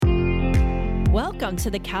Welcome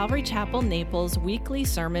to the Calvary Chapel Naples weekly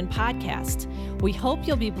sermon podcast. We hope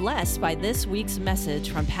you'll be blessed by this week's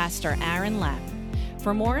message from Pastor Aaron Lapp.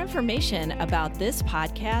 For more information about this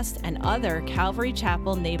podcast and other Calvary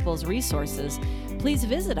Chapel Naples resources, please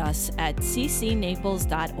visit us at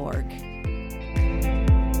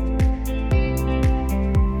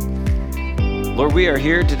ccnaples.org. Lord, we are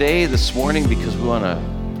here today, this morning, because we want to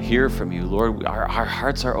hear from you. Lord, our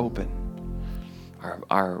hearts are open.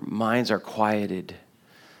 Our minds are quieted.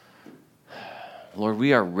 Lord,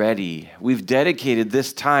 we are ready. We've dedicated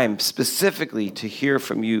this time specifically to hear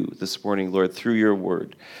from you this morning, Lord, through your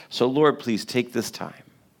word. So, Lord, please take this time.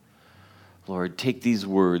 Lord, take these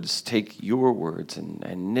words, take your words,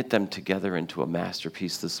 and knit them together into a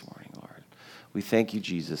masterpiece this morning, Lord. We thank you,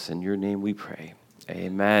 Jesus. In your name we pray.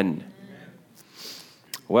 Amen.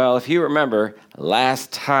 Well, if you remember,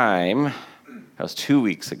 last time, that was 2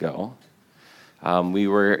 weeks ago, we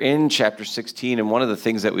were in chapter 16, and one of the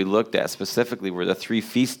things that we looked at specifically were the 3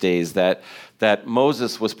 feast days that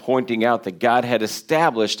Moses was pointing out that God had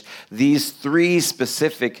established these 3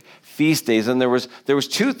 specific feast days. And there was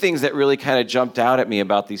 2 things that really kind of jumped out at me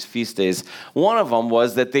about these feast days. One of them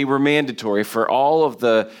was that they were mandatory for all of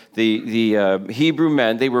the Hebrew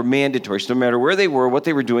men. They were mandatory. So no matter where they were, what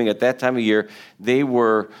they were doing at that time of year, they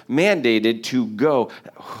were mandated to go.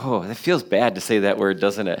 Oh, it feels bad to say that word,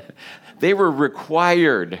 doesn't it? They were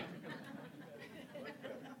required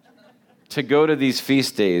to go to these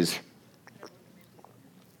feast days.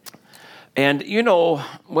 And,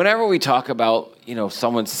 whenever we talk about,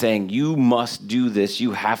 someone saying, you must do this,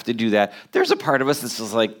 you have to do that, there's a part of us that's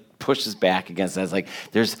just like, pushes back against that. It's like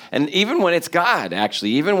and even when it's God,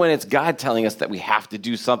 actually, even when it's God telling us that we have to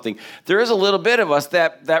do something, there is a little bit of us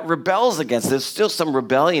that rebels against it. There's still some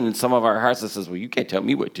rebellion in some of our hearts that says, well, you can't tell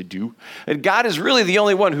me what to do. And God is really the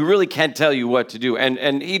only one who really can tell you what to do.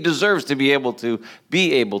 And he deserves to be able to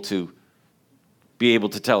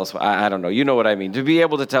tell us, I don't know, you know what I mean, to be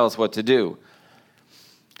able to tell us what to do.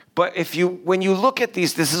 But when you look at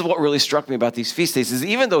these, this is what really struck me about these feast days, is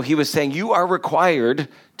even though he was saying you are required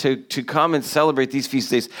to come and celebrate these feast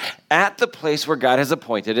days at the place where God has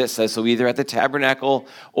appointed, it says, so either at the tabernacle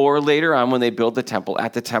or later on when they build the temple,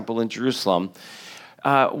 at the temple in Jerusalem,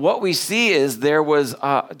 what we see is there was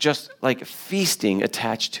just like feasting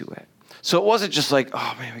attached to it. So it wasn't just like,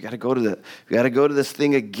 oh man, we got to go to this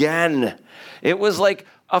thing again. It was like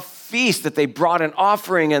a feast that they brought an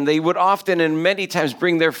offering, and they would often and many times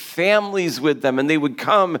bring their families with them, and they would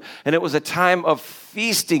come, and it was a time of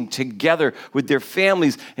feasting together with their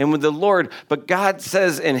families and with the Lord. But God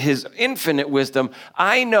says in his infinite wisdom,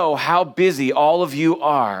 I know how busy all of you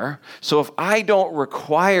are, so if I don't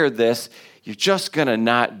require this, you're just going to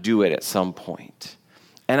not do it at some point.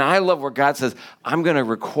 And I love where God says, I'm going to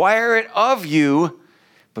require it of you,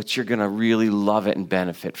 but you're going to really love it and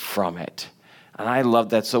benefit from it. And I love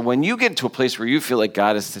that. So when you get to a place where you feel like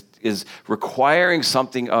God is requiring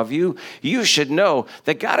something of you, you should know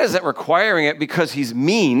that God isn't requiring it because he's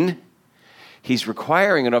mean. He's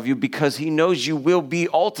requiring it of you because he knows you will be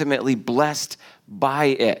ultimately blessed by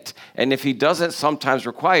it. And if he doesn't sometimes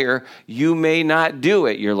require, you may not do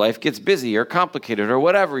it. Your life gets busy or complicated or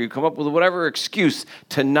whatever. You come up with whatever excuse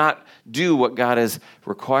to not do what God is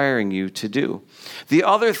requiring you to do. The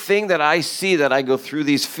other thing that I see that I go through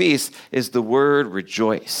these feasts is the word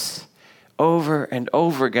rejoice. Over and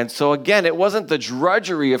over again. So again, it wasn't the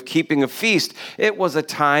drudgery of keeping a feast. It was a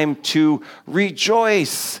time to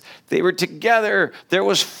rejoice. They were together. There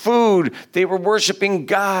was food. They were worshiping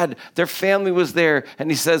God. Their family was there. And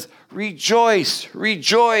he says, rejoice,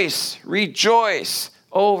 rejoice, rejoice.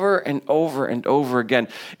 Over and over and over again.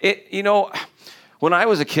 When I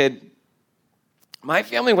was a kid, my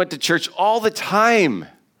family went to church all the time.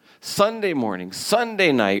 Sunday morning,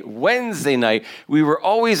 Sunday night, Wednesday night, we were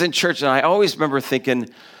always in church, and I always remember thinking,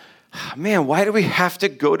 man, why do we have to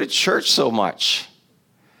go to church so much?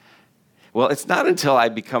 Well, it's not until I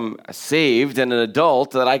become saved and an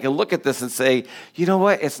adult that I can look at this and say, you know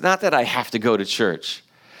what? It's not that I have to go to church.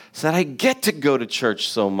 It's that I get to go to church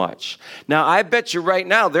so much. Now, I bet you right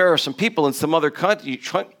now there are some people in some other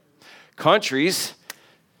countries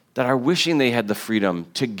that are wishing they had the freedom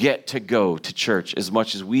to get to go to church as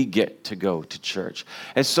much as we get to go to church.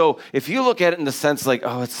 And so if you look at it in the sense like,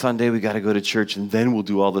 oh, it's Sunday, we got to go to church, and then we'll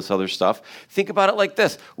do all this other stuff, think about it like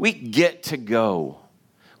this. We get to go.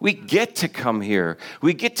 We get to come here.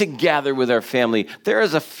 We get to gather with our family. There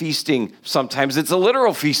is a feasting. Sometimes it's a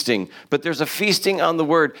literal feasting, but there's a feasting on the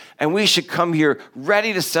word, and we should come here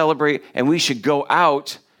ready to celebrate, and we should go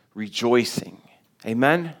out rejoicing.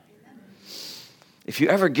 Amen? If you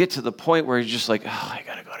ever get to the point where you're just like, oh, I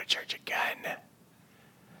got to go to church again,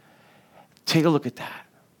 take a look at that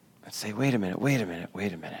and say, wait a minute.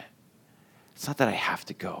 It's not that I have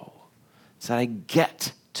to go. It's that I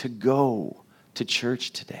get to go to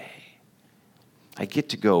church today. I get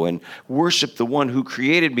to go and worship the one who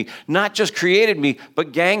created me. Not just created me,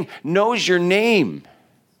 but gang, knows your name.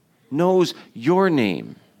 Knows your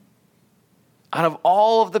name. Out of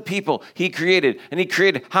all of the people he created, and he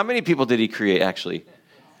created, how many people did he create actually?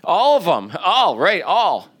 All of them. All, right,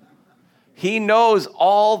 all. He knows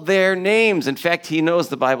all their names. In fact, he knows,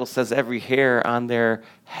 the Bible says, every hair on their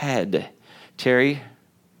head. Terry,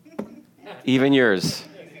 even yours.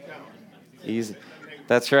 Easy.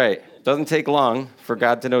 That's right. Doesn't take long for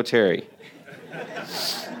God to know Terry.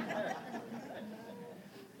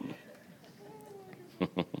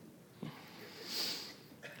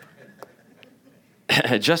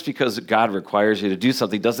 Just because God requires you to do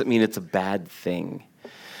something doesn't mean it's a bad thing.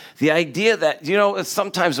 The idea that,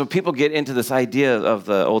 sometimes when people get into this idea of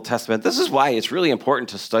the Old Testament, this is why it's really important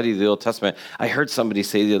to study the Old Testament. I heard somebody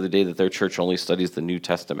say the other day that their church only studies the New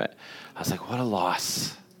Testament. I was like, what a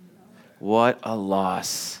loss. What a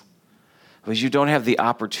loss. Because you don't have the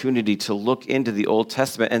opportunity to look into the Old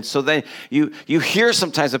Testament. And so then you hear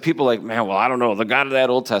sometimes of people like, man, well, I don't know, the God of that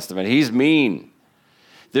Old Testament, he's mean.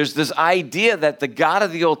 There's this idea that the God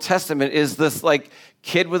of the Old Testament is this like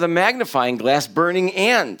kid with a magnifying glass burning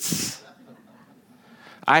ants.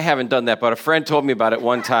 I haven't done that, but a friend told me about it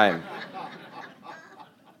one time.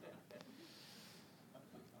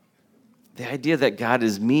 The idea that God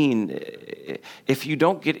is mean, if you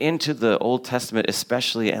don't get into the Old Testament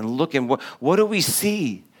especially and look in what do we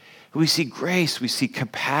see? We see grace, we see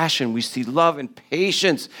compassion, we see love and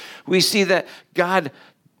patience. We see that God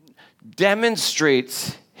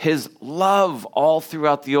demonstrates his love all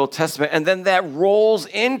throughout the Old Testament. And then that rolls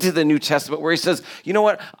into the New Testament where he says, you know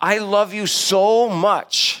what? I love you so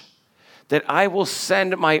much that I will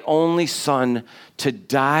send my only son to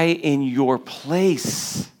die in your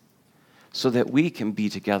place so that we can be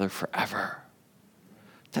together forever.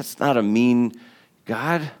 That's not a mean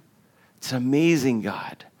God. It's an amazing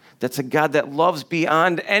God. That's a God that loves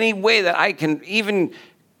beyond any way that I can even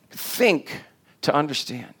think to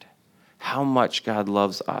understand. How much God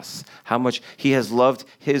loves us, how much he has loved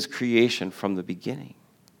his creation from the beginning.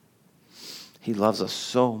 He loves us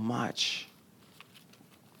so much.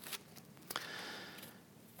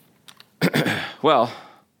 Well,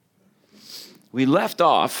 we left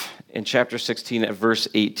off in chapter 16 at verse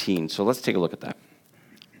 18, so let's take a look at that.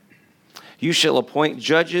 You shall appoint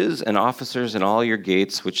judges and officers in all your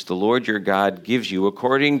gates, which the Lord your God gives you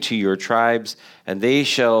according to your tribes, and they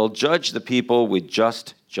shall judge the people with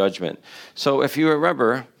just judgment. So if you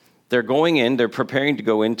remember, they're preparing to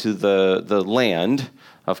go into the land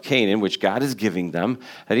of Canaan, which God is giving them.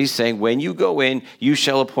 And he's saying, when you go in, you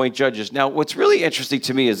shall appoint judges. Now, what's really interesting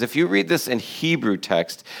to me is if you read this in Hebrew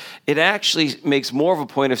text, it actually makes more of a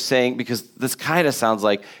point of saying, because this kind of sounds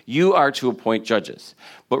like you are to appoint judges.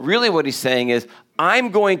 But really what he's saying is,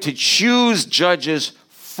 I'm going to choose judges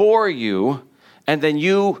for you, and then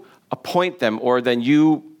you appoint them, or then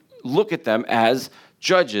you look at them as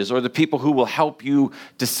judges, or the people who will help you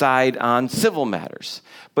decide on civil matters.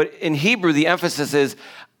 But in Hebrew, the emphasis is,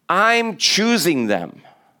 I'm choosing them,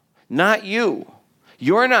 not you.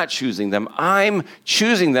 You're not choosing them. I'm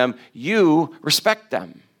choosing them. You respect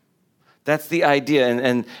them. That's the idea.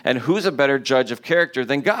 And who's a better judge of character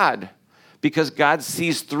than God? Because God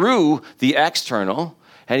sees through the external,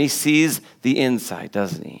 and he sees the inside,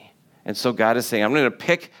 doesn't he? And so God is saying, I'm going to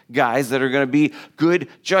pick guys that are going to be good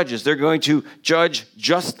judges. They're going to judge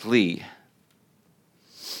justly.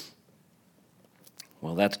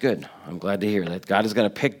 Well, that's good. I'm glad to hear that. God is going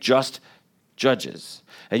to pick just judges.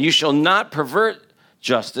 And you shall not pervert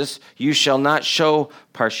justice. You shall not show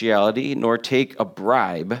partiality, nor take a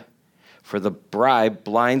bribe. For the bribe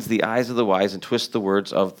blinds the eyes of the wise and twists the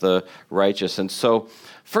words of the righteous. And so,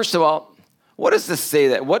 first of all, what does this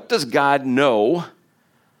say? What does God know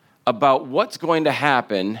about what's going to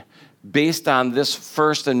happen based on this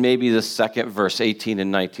first and maybe the second verse, 18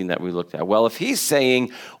 and 19 that we looked at? Well, if he's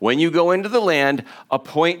saying, when you go into the land,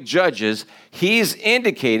 appoint judges, he's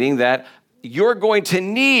indicating that you're going to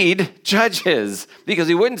need judges, because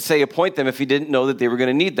he wouldn't say appoint them if he didn't know that they were going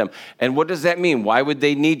to need them. And what does that mean? Why would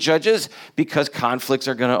they need judges? Because conflicts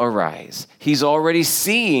are going to arise. He's already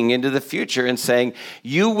seeing into the future and saying,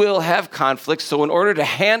 you will have conflicts, so in order to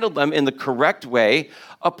handle them in the correct way,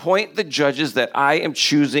 appoint the judges that I am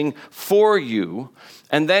choosing for you.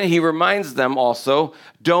 And then he reminds them also,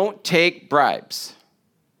 don't take bribes.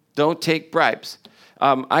 Don't take bribes.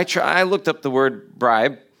 I looked up the word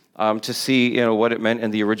bribe to see what it meant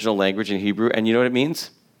in the original language in Hebrew, and you know what it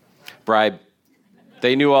means? Bribe.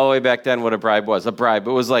 They knew all the way back then what a bribe was. A bribe.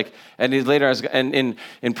 It was like, and later, and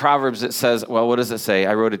in Proverbs it says, well, what does it say?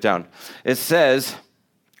 I wrote it down. It says,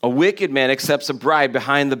 a wicked man accepts a bribe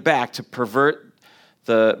behind the back to pervert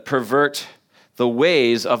the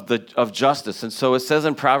ways of justice. And so it says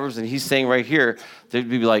in Proverbs, and he's saying right here, they'd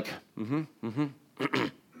be like, you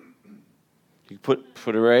put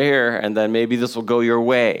it right here, and then maybe this will go your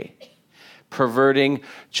way. Perverting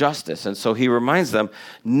justice. And so he reminds them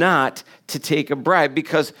not to take a bribe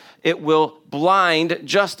because it will blind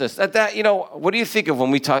justice. What do you think of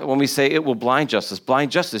when we say it will blind justice?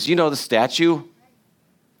 Blind justice. You know the statue?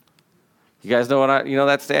 You guys know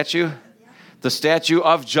that statue? The statue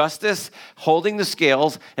of justice holding the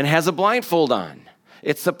scales and has a blindfold on.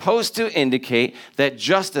 It's supposed to indicate that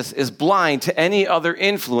justice is blind to any other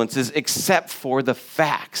influences except for the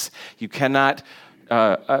facts. You cannot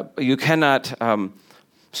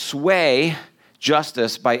sway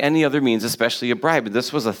justice by any other means, especially a bribe. And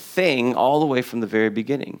this was a thing all the way from the very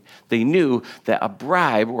beginning. They knew that a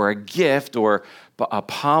bribe or a gift or a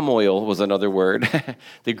palm oil was another word,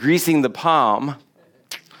 the greasing the palm,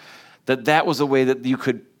 that was a way that you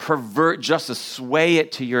could pervert justice, sway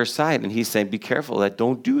it to your side. And he's saying, be careful that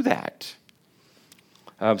don't do that.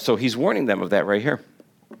 So he's warning them of that right here.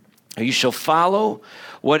 You shall follow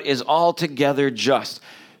what is altogether just.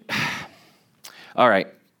 All right.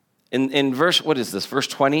 In verse, what is this? Verse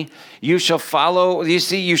 20. You shall follow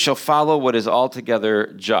what is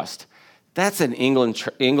altogether just. That's an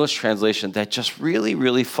English translation that just really,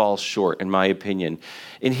 really falls short, in my opinion.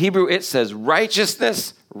 In Hebrew, it says,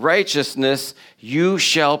 righteousness, you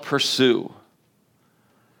shall pursue.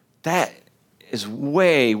 That is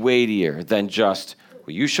way weightier than just,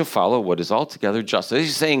 you shall follow what is altogether just.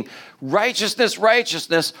 He's saying,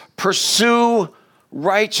 righteousness, pursue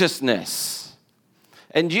righteousness.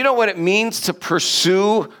 And do you know what it means to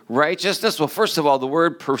pursue righteousness? Well, first of all, the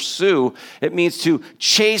word pursue, it means to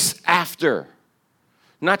chase after.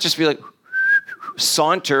 Not just be like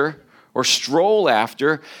saunter or stroll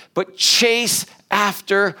after, but chase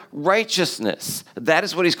after righteousness. That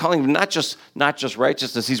is what he's calling not just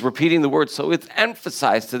righteousness. He's repeating the word, so it's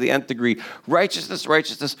emphasized to the nth degree.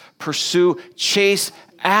 Righteousness, pursue, chase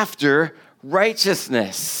after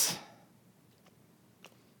righteousness.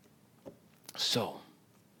 So,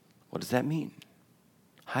 what does that mean?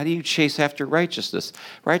 How do you chase after righteousness?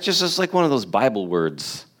 Righteousness is like one of those Bible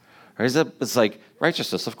words. Right? It's like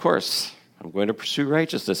righteousness, of course. I'm going to pursue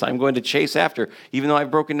righteousness. I'm going to chase after, even though I've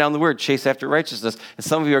broken down the word, chase after righteousness. And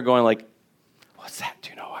some of you are going like, what's that? Do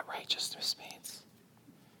you know what righteousness means?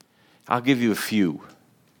 I'll give you a few.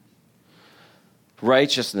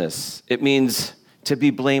 Righteousness, it means to be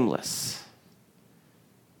blameless.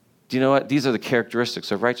 Do you know what? These are the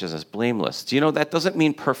characteristics of righteousness, blameless. Do you know that doesn't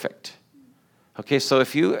mean perfect? Okay, so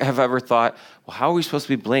if you have ever thought, well, how are we supposed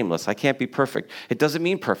to be blameless? I can't be perfect. It doesn't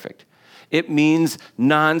mean perfect. It means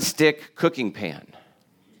non-stick cooking pan.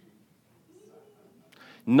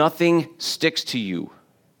 Nothing sticks to you.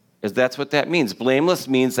 That's what that means. Blameless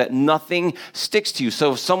means that nothing sticks to you.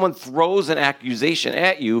 So if someone throws an accusation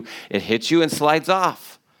at you, it hits you and slides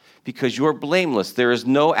off. Because you're blameless. There is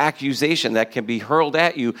no accusation that can be hurled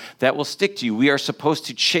at you that will stick to you. We are supposed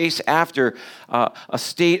to chase after a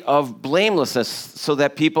state of blamelessness so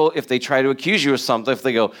that people, if they try to accuse you of something, if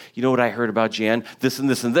they go, you know what I heard about Jan, this and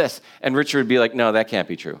this and this, and Richard would be like, no, that can't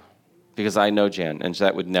be true. Because I know Jan, and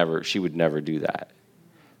she would never do that.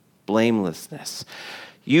 Blamelessness.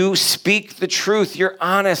 You speak the truth. You're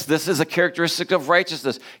honest. This is a characteristic of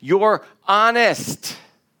righteousness. You're honest.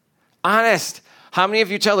 Honest. How many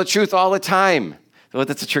of you tell the truth all the time? Well,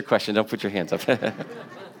 that's a trick question. Don't put your hands up.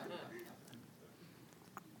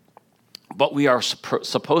 But we are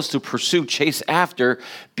supposed to pursue, chase after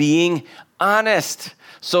being honest.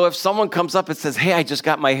 So if someone comes up and says, hey, I just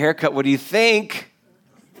got my hair cut, what do you think?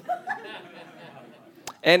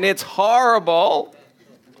 And it's horrible.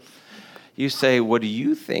 You say, what do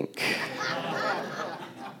you think?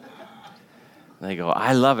 They go,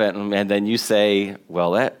 I love it. And then you say,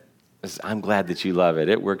 well, I'm glad that you love it.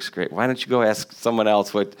 It works great. Why don't you go ask someone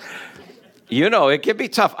else what... it can be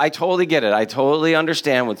tough. I totally get it. I totally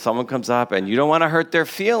understand when someone comes up and you don't want to hurt their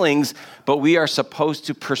feelings, but we are supposed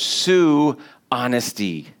to pursue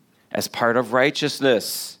honesty as part of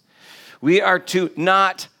righteousness. We are to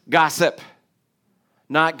not gossip.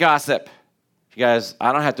 Not gossip. You guys,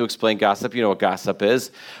 I don't have to explain gossip. You know what gossip is.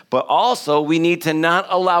 But also, we need to not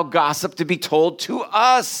allow gossip to be told to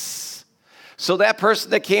us. So that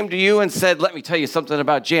person that came to you and said, let me tell you something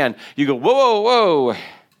about Jan, you go, whoa.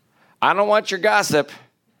 I don't want your gossip.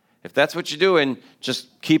 If that's what you're doing,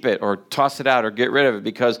 just keep it or toss it out or get rid of it,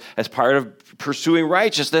 because as part of pursuing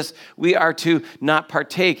righteousness, we are to not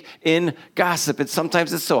partake in gossip. And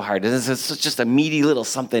sometimes it's so hard. It's just a meaty little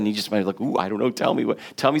something. You just might be like, ooh, I don't know. Tell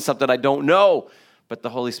me something I don't know. But the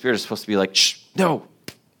Holy Spirit is supposed to be like, shh, no.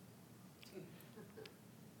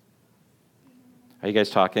 Are you guys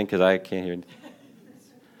talking? Because I can't hear.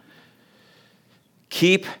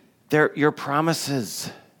 Keep your promises.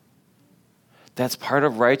 That's part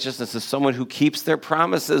of righteousness, is someone who keeps their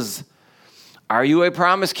promises. Are you a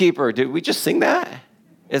promise keeper? Did we just sing that?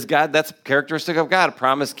 Is God, that's characteristic of God, a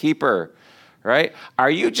promise keeper, right? Are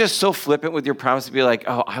you just so flippant with your promise to be like,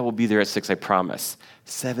 oh, I will be there at 6, I promise.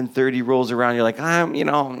 7:30 rolls around, you're like,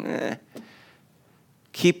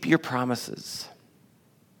 Keep your promises.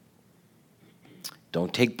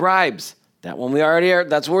 Don't take bribes. That one we already are,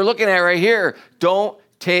 that's what we're looking at right here. Don't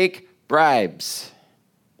take bribes.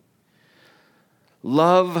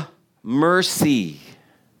 Love mercy.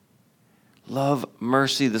 Love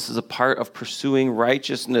mercy. This is a part of pursuing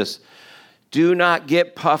righteousness. Do not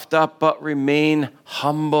get puffed up, but remain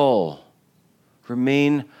humble.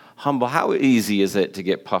 Remain humble. How easy is it to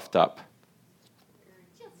get puffed up?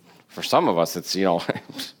 For some of us, it's,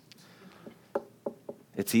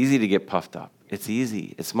 it's easy to get puffed up. It's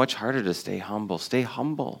easy. It's much harder to stay humble. Stay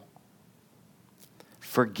humble.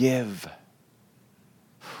 Forgive.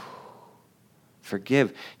 Forgive.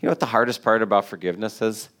 You know what the hardest part about forgiveness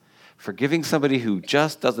is? Forgiving somebody who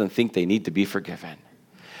just doesn't think they need to be forgiven.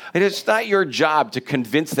 And it's not your job to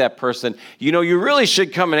convince that person, you really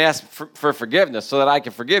should come and ask for forgiveness so that I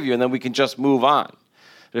can forgive you, and then we can just move on.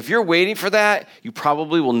 But if you're waiting for that, you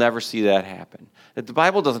probably will never see that happen. The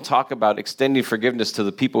Bible doesn't talk about extending forgiveness to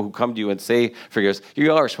the people who come to you and say forgive us.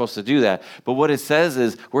 You are supposed to do that. But what it says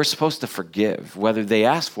is we're supposed to forgive, whether they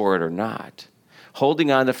ask for it or not.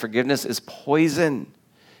 Holding on to forgiveness is poison.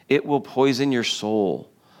 It will poison your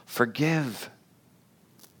soul. Forgive.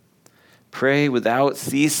 Pray without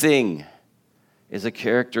ceasing is a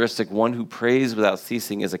characteristic. One who prays without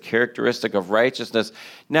ceasing is a characteristic of righteousness.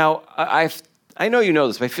 Now, I know you know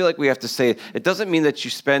this, but I feel like we have to say it doesn't mean that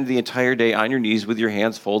you spend the entire day on your knees with your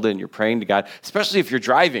hands folded and you're praying to God, especially if you're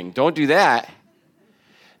driving. Don't do that.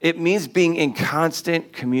 It means being in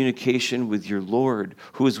constant communication with your Lord,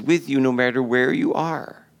 who is with you no matter where you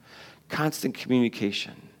are. Constant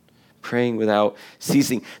communication. Praying without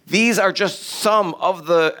ceasing. These are just some of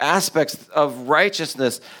the aspects of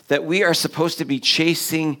righteousness that we are supposed to be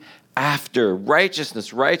chasing after.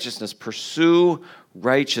 Righteousness, pursue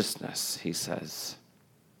righteousness, he says.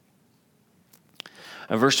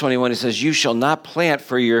 In verse 21, he says, you shall not plant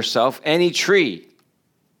for yourself any tree.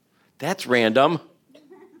 That's random.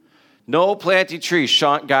 No planting trees.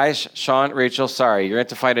 Sean, Rachel, sorry. You're going to have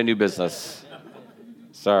to find a new business.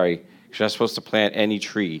 Sorry. You're not supposed to plant any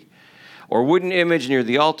tree. Or wooden image near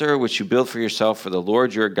the altar, which you build for yourself for the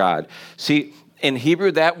Lord your God. See, in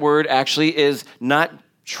Hebrew, that word actually is not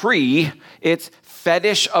tree. It's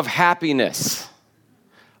fetish of happiness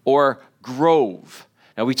or grove.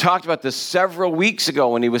 Now, we talked about this several weeks ago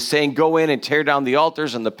when he was saying go in and tear down the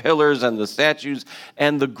altars and the pillars and the statues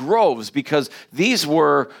and the groves, because these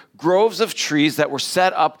were groves of trees that were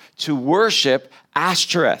set up to worship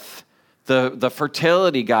Ashtoreth, the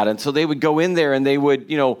fertility god. And so they would go in there and they would,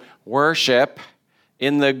 worship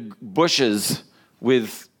in the bushes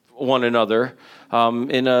with one another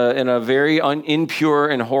in a very impure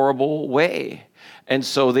and horrible way. And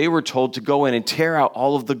so they were told to go in and tear out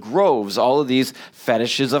all of the groves, all of these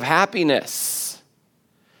fetishes of happiness.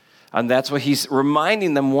 And that's what he's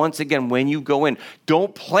reminding them once again, when you go in,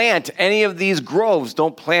 don't plant any of these groves.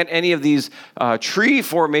 Don't plant any of these tree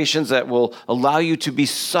formations that will allow you to be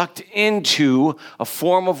sucked into a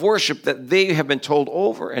form of worship that they have been told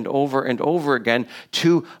over and over and over again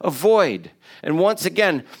to avoid. And once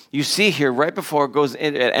again, you see here, right before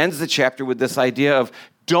it ends the chapter with this idea of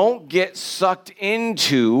don't get sucked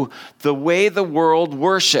into the way the world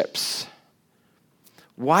worships.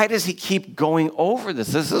 Why does he keep going over this?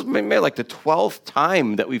 This is maybe like the 12th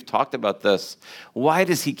time that we've talked about this. Why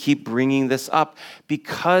does he keep bringing this up?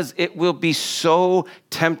 Because it will be so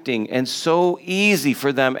tempting and so easy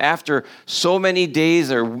for them after so many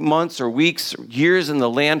days or months or weeks or years in the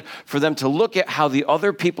land for them to look at how the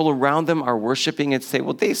other people around them are worshiping and say,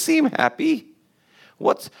 well, they seem happy.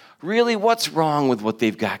 What's wrong with what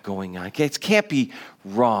they've got going on? It can't be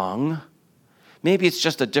wrong. Maybe it's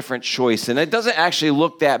just a different choice, and it doesn't actually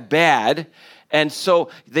look that bad. And so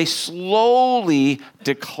they slowly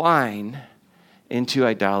decline into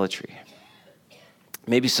idolatry.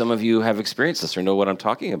 Maybe some of you have experienced this or know what I'm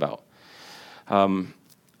talking about.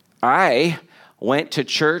 I went to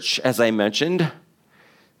church, as I mentioned,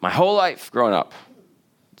 my whole life growing up,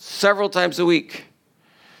 several times a week.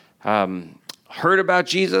 heard about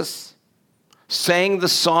Jesus, sang the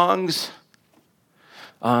songs,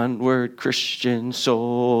 onward Christian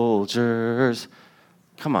soldiers.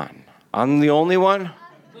 Come on, I'm the only one?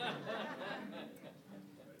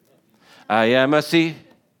 I am a C,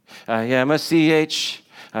 I am a CH,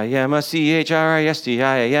 I am a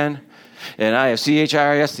CHRISTIAN, and I have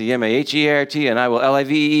CHRISTMAHERT, and I will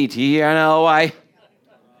LIVETERNLY.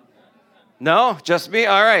 No? Just me?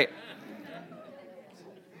 All right.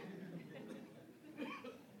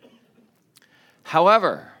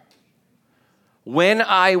 However, when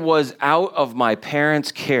I was out of my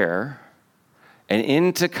parents' care and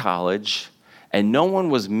into college, and no one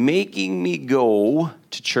was making me go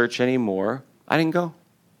to church anymore, I didn't go.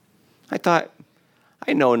 I thought,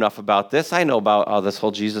 I know enough about this. I know about this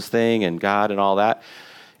whole Jesus thing and God and all that.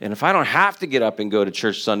 And if I don't have to get up and go to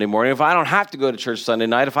church Sunday morning, if I don't have to go to church Sunday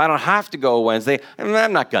night, if I don't have to go Wednesday,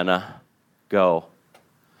 I'm not gonna go.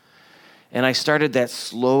 And I started that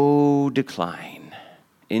slow decline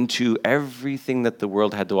into everything that the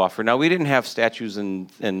world had to offer. Now, we didn't have statues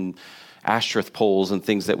and Ashtoreth poles and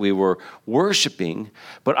things that we were worshiping,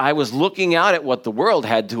 but I was looking out at what the world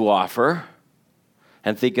had to offer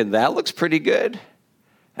and thinking, that looks pretty good.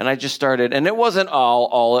 And I just started, and it wasn't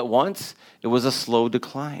all at once. It was a slow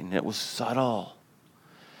decline. It was subtle.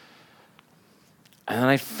 And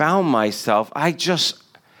I found myself,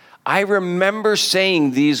 I remember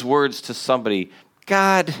saying these words to somebody,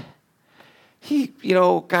 God,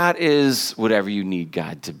 God is whatever you need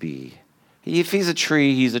God to be. If he's a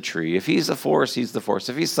tree, he's a tree. If he's a force, he's the force.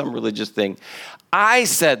 If he's some religious thing. I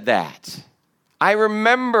said that. I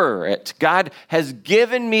remember it. God has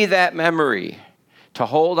given me that memory to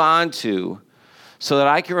hold on to so that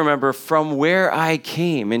I can remember from where I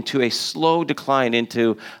came into a slow decline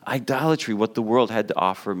into idolatry, what the world had to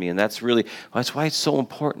offer me. And that's why it's so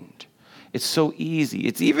important. It's so easy.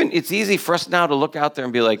 It's easy for us now to look out there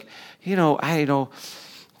and be like,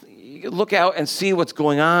 look out and see what's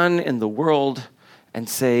going on in the world and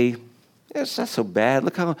say, it's not so bad.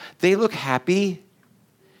 Look how they look happy.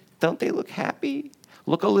 Don't they look happy?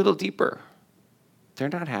 Look a little deeper. They're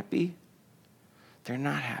not happy. They're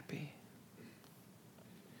not happy.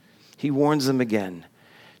 He warns them again.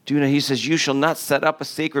 He says, you shall not set up a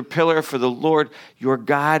sacred pillar, for the Lord your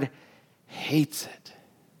God hates it.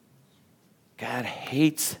 God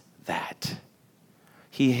hates that.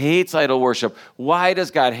 He hates idol worship. Why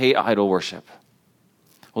does God hate idol worship?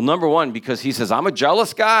 Well, number one, because he says, I'm a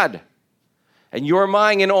jealous God. And you're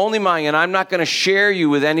mine and only mine, and I'm not going to share you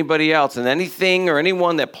with anybody else. And anything or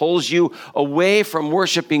anyone that pulls you away from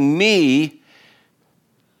worshiping me,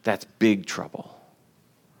 that's big trouble.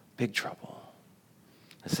 Big trouble.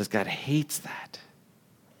 It says God hates that.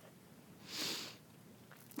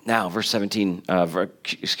 Now, chapter 17,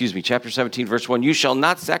 verse 1, you shall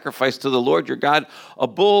not sacrifice to the Lord your God a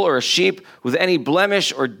bull or a sheep with any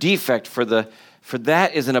blemish or defect, for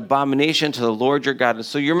that is an abomination to the Lord your God. And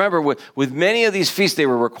so you remember with many of these feasts, they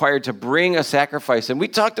were required to bring a sacrifice. And we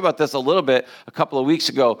talked about this a little bit a couple of weeks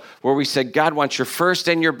ago, where we said God wants your first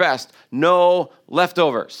and your best. No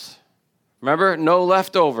leftovers. Remember? No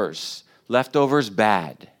leftovers. Leftovers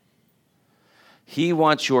bad. He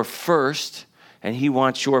wants your first and he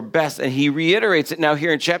wants your best. And he reiterates it now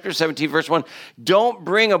here in chapter 17, verse 1. Don't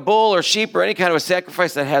bring a bull or sheep or any kind of a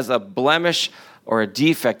sacrifice that has a blemish or a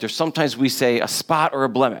defect, or sometimes we say a spot or a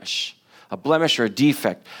blemish or a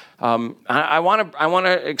defect. I want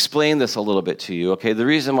to explain this a little bit to you, okay? The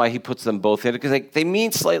reason why he puts them both in, because they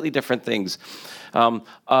mean slightly different things.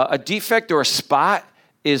 A defect or a spot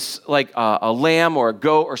is like a lamb or a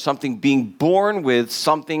goat or something being born with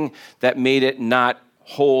something that made it not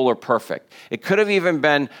whole or perfect. It could have even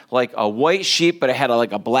been like a white sheep, but it had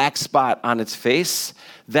like a black spot on its face.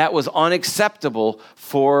 That was unacceptable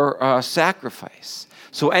for sacrifice.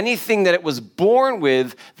 So anything that it was born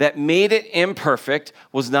with that made it imperfect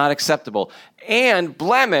was not acceptable. And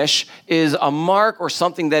blemish is a mark or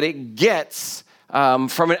something that it gets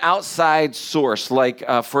from an outside source. Like,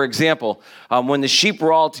 for example, when the sheep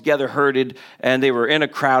were all together herded and they were in a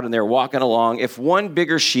crowd and they were walking along, if one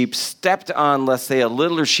bigger sheep stepped on, let's say, a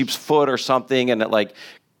littler sheep's foot or something, and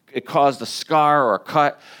it caused a scar or a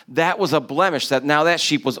cut, that was a blemish. That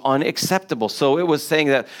sheep was unacceptable. So it was saying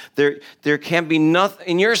that there can be nothing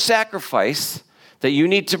in your sacrifice that you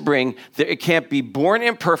need to bring, that it can't be born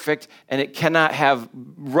imperfect, and it cannot have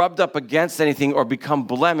rubbed up against anything or become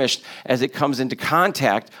blemished as it comes into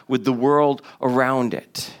contact with the world around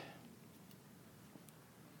it.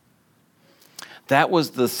 That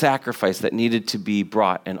was the sacrifice that needed to be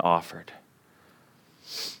brought and offered.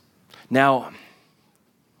 Now,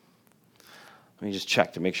 let me just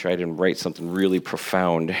check to make sure I didn't write something really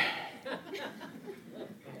profound.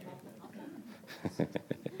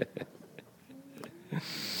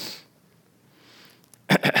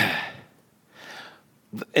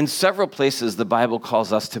 In several places, the Bible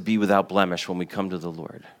calls us to be without blemish when we come to the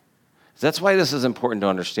Lord. That's why this is important to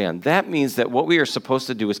understand. That means that what we are supposed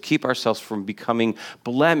to do is keep ourselves from becoming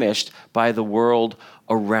blemished by the world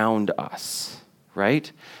around us,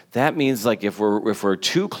 right? That means like if we're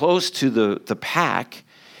too close to the pack,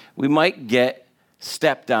 we might get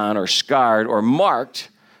stepped on or scarred or marked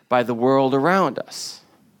by the world around us.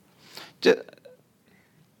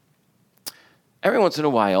 Every once in a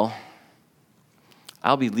while,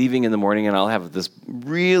 I'll be leaving in the morning and I'll have this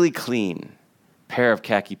really clean pair of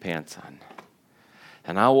khaki pants on.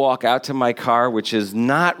 And I'll walk out to my car, which is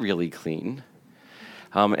not really clean,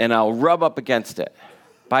 and I'll rub up against it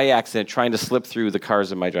by accident, trying to slip through the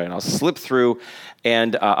cars in my driveway. I'll slip through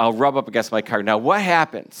and I'll rub up against my car. Now, what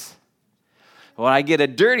happens? Well, I get a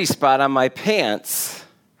dirty spot on my pants,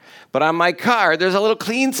 but on my car, there's a little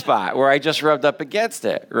clean spot where I just rubbed up against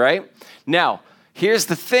it, right? Now, here's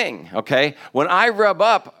the thing, okay? When I rub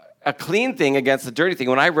up a clean thing against a dirty thing,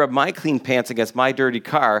 when I rub my clean pants against my dirty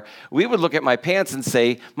car, we would look at my pants and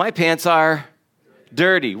say, my pants are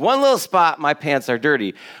dirty. One little spot, my pants are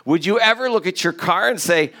dirty. Would you ever look at your car and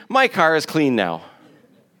say, my car is clean now?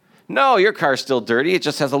 No, your car's still dirty. It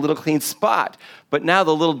just has a little clean spot. But now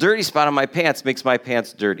the little dirty spot on my pants makes my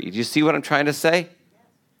pants dirty. Do you see what I'm trying to say?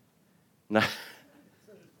 No.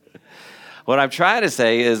 What I'm trying to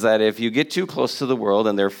say is that if you get too close to the world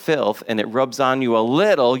and their filth and it rubs on you a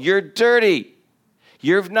little, you're dirty.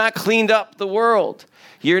 You've not cleaned up the world.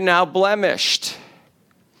 You're now blemished.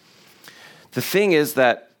 The thing is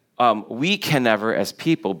that we can never, as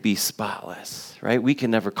people, be spotless, right? We can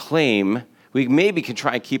never claim, we maybe can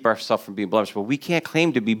try and keep ourselves from being blemished, but we can't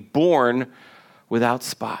claim to be born without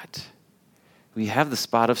spot. We have the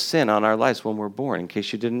spot of sin on our lives when we're born, in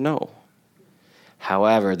case you didn't know.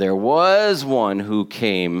 However, there was one who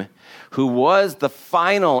came, who was the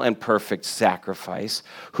final and perfect sacrifice,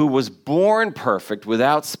 who was born perfect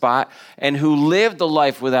without spot, and who lived a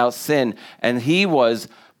life without sin. And he was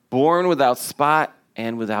born without spot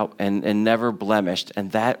and never blemished,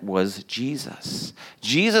 and that was Jesus.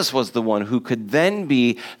 Jesus was the one who could then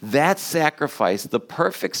be that sacrifice, the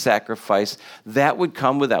perfect sacrifice that would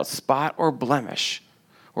come without spot or blemish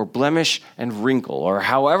and wrinkle, or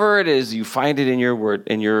however it is you find it in your word,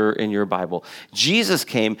 in your Bible. Jesus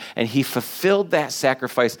came and he fulfilled that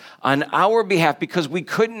sacrifice on our behalf because we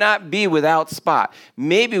could not be without spot.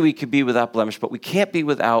 Maybe we could be without blemish, but we can't be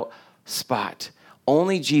without spot.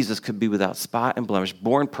 Only Jesus could be without spot and blemish,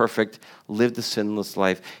 born perfect, lived a sinless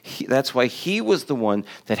life. That's why he was the one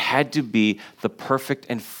that had to be the perfect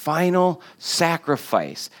and final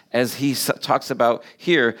sacrifice, as he talks about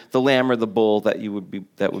here, the lamb or the bull that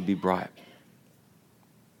would be brought.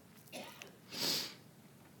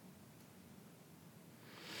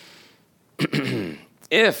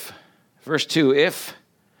 Verse 2, if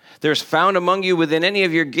there's found among you within any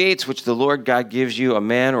of your gates, which the Lord God gives you, a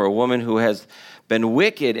man or a woman who has been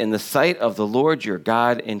wicked in the sight of the Lord your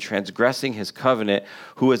God in transgressing his covenant,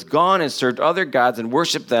 who has gone and served other gods and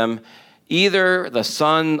worshiped them, either the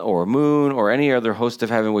sun or moon or any other host of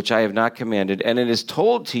heaven which I have not commanded, and it is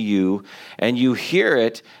told to you, and you hear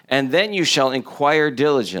it, and then you shall inquire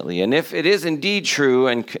diligently. And if it is indeed true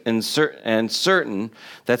and certain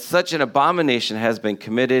that such an abomination has been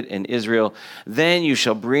committed in Israel, then you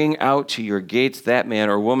shall bring out to your gates that man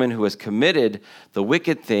or woman who has committed the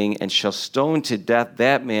wicked thing, and shall stone to death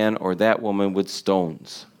that man or that woman with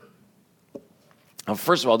stones. Now,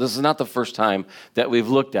 first of all, this is not the first time that we've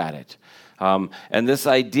looked at it. And this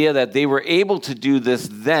idea that they were able to do this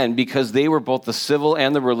then because they were both the civil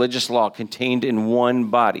and the religious law contained in one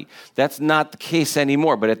body. That's not the case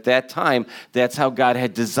anymore, but at that time, that's how God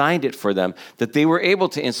had designed it for them, that they were able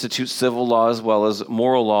to institute civil law as well as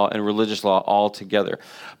moral law and religious law all together.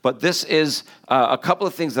 But this is a couple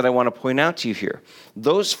of things that I want to point out to you here.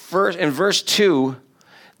 In verse 2,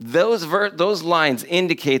 those lines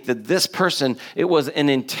indicate that this person, it was an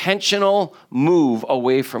intentional move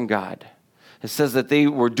away from God. It says that they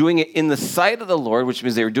were doing it in the sight of the Lord, which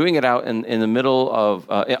means they were doing it out in the middle of,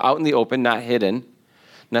 out in the open, not hidden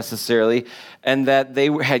necessarily, and that they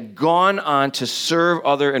had gone on to serve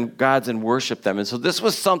other gods and worship them. And so this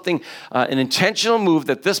was something, an intentional move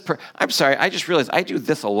that I'm sorry, I just realized I do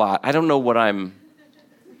this a lot. I don't know what I'm...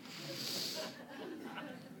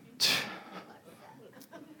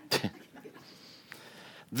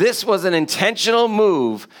 This was an intentional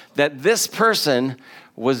move that this person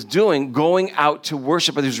was doing, going out to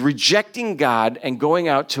worship. He was rejecting God and going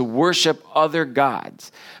out to worship other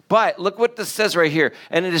gods. But look what this says right here.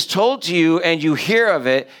 And it is told to you, and you hear of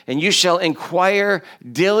it, and you shall inquire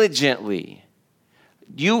diligently.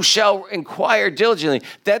 You shall inquire diligently.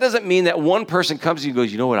 That doesn't mean that one person comes to you and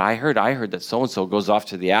goes, you know what I heard? I heard that so-and-so goes off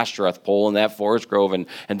to the Ashtoreth pole in that forest grove, and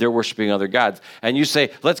they're worshiping other gods. And you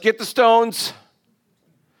say, let's get the stones.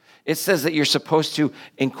 It says that you're supposed to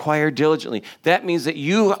inquire diligently. That means that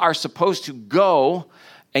you are supposed to go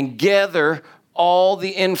and gather all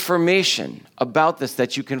the information about this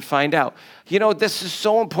that you can find out. You know, this is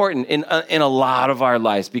so important in a lot of our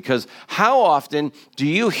lives, because how often do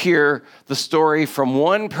you hear the story from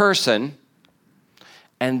one person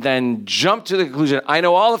and then jump to the conclusion, I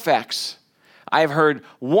know all the facts. I've heard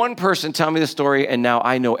one person tell me the story, and now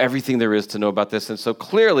I know everything there is to know about this. And so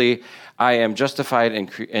clearly, I am justified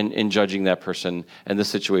in judging that person and the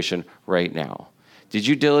situation right now. Did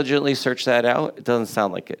you diligently search that out? It doesn't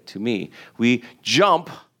sound like it to me. We jump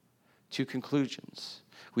to conclusions.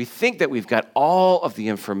 We think that we've got all of the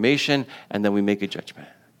information, and then we make a judgment.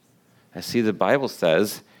 I see the Bible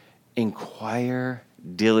says, inquire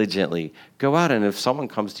diligently. Go out, and if someone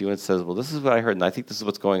comes to you and says, well, this is what I heard, and I think this is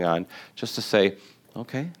what's going on, just to say,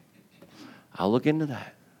 okay, I'll look into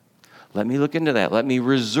that. Let me look into that. Let me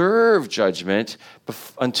reserve judgment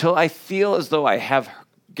until I feel as though I have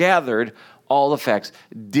gathered all the facts,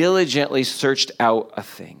 diligently searched out a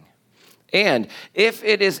thing. And if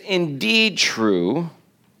it is indeed true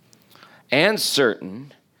and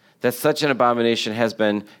certain that such an abomination has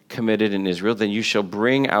been committed in Israel, then you shall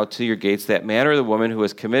bring out to your gates that man or the woman who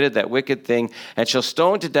has committed that wicked thing, and shall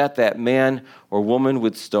stone to death that man or woman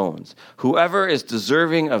with stones. Whoever is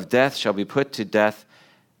deserving of death shall be put to death.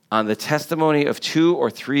 On the testimony of 2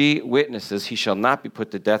 or 3 witnesses, he shall not be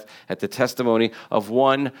put to death at the testimony of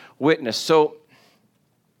 1 witness. So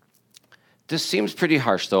this seems pretty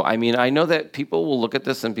harsh, though. I mean, I know that people will look at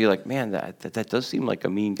this and be like, man, that does seem like a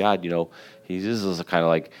mean God. You know, he's just kind of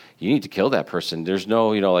like, you need to kill that person. There's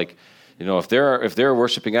no, if they're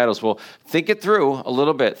worshiping idols, well, think it through a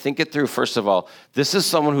little bit. Think it through, first of all. This is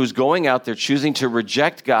someone who's going out there choosing to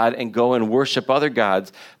reject God and go and worship other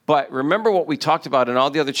gods. But remember what we talked about in all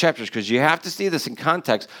the other chapters, because you have to see this in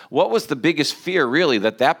context. What was the biggest fear, really?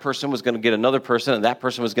 That person was going to get another person, and that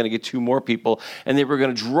person was going to get 2 more people, and they were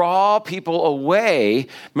going to draw people away.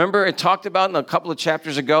 Remember, it talked about in a couple of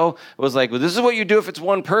chapters ago, it was like, well, this is what you do if it's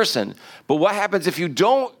one person. But what happens if you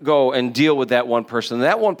don't go and deal with that one person?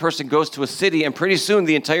 That one person goes to a city, and pretty soon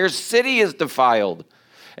the entire city is defiled.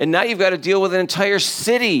 And now you've got to deal with an entire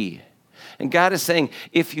city. And God is saying,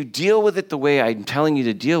 if you deal with it the way I'm telling you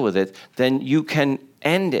to deal with it, then you can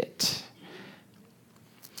end it.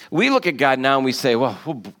 We look at God now and we say, well,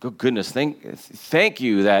 oh goodness, thank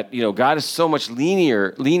you that, God is so much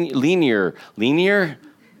lenient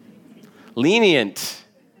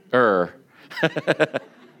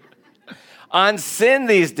on sin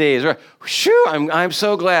these days. Shoo, I'm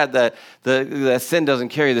so glad that that sin doesn't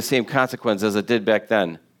carry the same consequence as it did back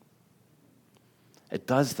then. It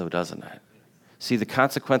does, though, doesn't it? See, the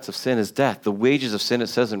consequence of sin is death. The wages of sin, it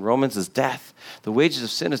says in Romans, is death. The wages of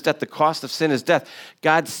sin is death. The cost of sin is death.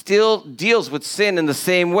 God still deals with sin in the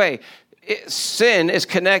same way. Sin is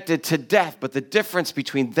connected to death, but the difference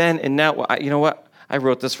between then and now, you know what? I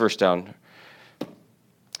wrote this verse down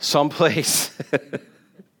someplace.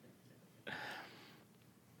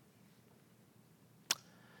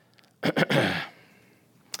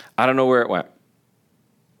 I don't know where it went.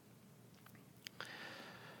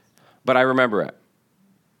 But I remember it.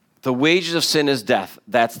 The wages of sin is death.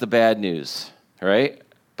 That's the bad news, right?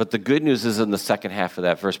 But the good news is in the second half of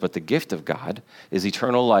that verse. But the gift of God is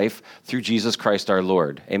eternal life through Jesus Christ our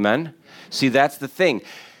Lord. Amen? See, that's the thing.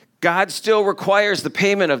 God still requires the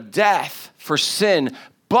payment of death for sin,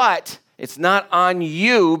 but it's not on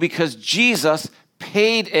you because Jesus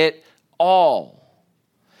paid it all.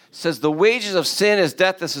 It says the wages of sin is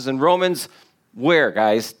death. This is in Romans, where,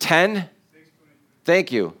 guys? 10?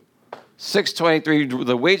 Thank you. 6:23,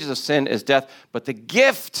 the wages of sin is death, but the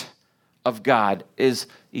gift of God is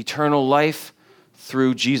eternal life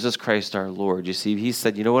through Jesus Christ our Lord. You see, he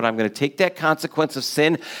said, you know what, I'm going to take that consequence of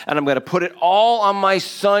sin and I'm going to put it all on my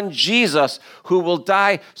son Jesus, who will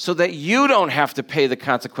die so that you don't have to pay the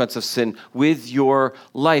consequence of sin with your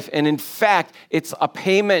life. And in fact, it's a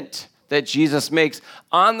payment that Jesus makes.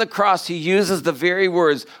 On the cross, he uses the very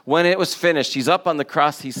words, when it was finished. He's up on the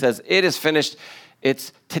cross, he says, it is finished.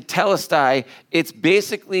 It's tetelestai. It's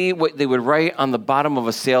basically what they would write on the bottom of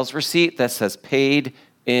a sales receipt that says paid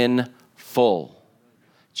in full.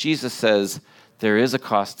 Jesus says There is a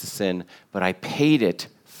cost to sin, but I paid it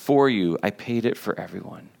for you. I paid it for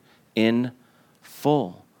everyone in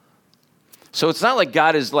full. So it's not like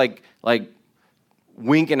God is like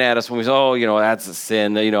winking at us when we say, oh, that's a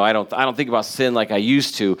sin. I don't think about sin like I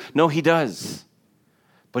used to. No, he does.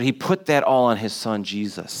 But he put that all on his son,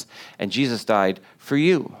 Jesus. And Jesus died for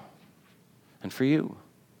you and for you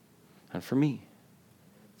and for me.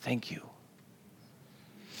 Thank you.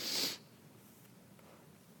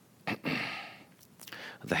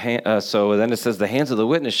 So then it says, the hands of the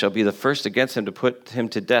witness shall be the first against him to put him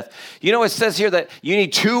to death. It says here that you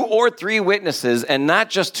need 2 or 3 witnesses, and not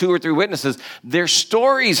just 2 or 3 witnesses. Their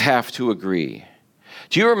stories have to agree.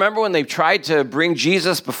 Do you remember when they tried to bring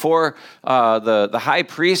Jesus before the high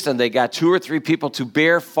priest, and they got 2 or 3 people to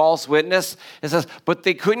bear false witness? It says, but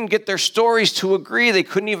they couldn't get their stories to agree. They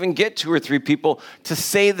couldn't even get 2 or 3 people to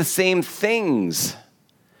say the same things.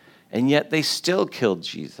 And yet they still killed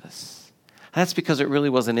Jesus. That's because it really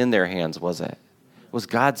wasn't in their hands, was it? It was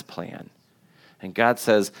God's plan. And God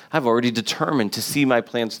says, I've already determined to see my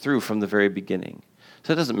plans through from the very beginning.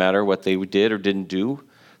 So it doesn't matter what they did or didn't do.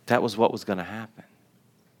 That was what was going to happen.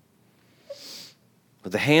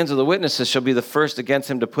 But the hands of the witnesses shall be the first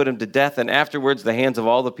against him to put him to death, and afterwards the hands of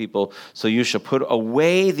all the people. So you shall put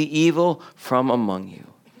away the evil from among you.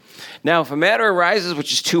 Now, if a matter arises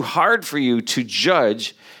which is too hard for you to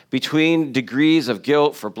judge, between degrees of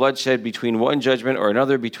guilt for bloodshed, between one judgment or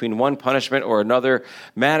another, between one punishment or another,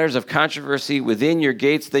 matters of controversy within your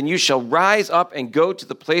gates, then you shall rise up and go to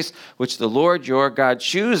the place which the Lord your God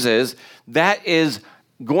chooses. That is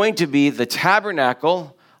going to be the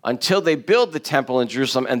tabernacle until they build the temple in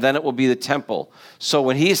Jerusalem, and then it will be the temple. So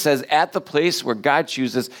when he says at the place where God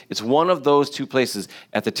chooses, it's one of those 2 places,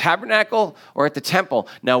 at the tabernacle or at the temple.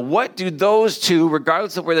 Now, what do those 2,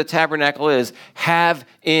 regardless of where the tabernacle is, have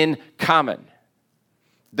in common?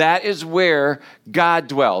 That is where God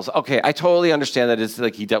dwells. Okay, I totally understand that it's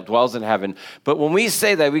like he dwells in heaven. But when we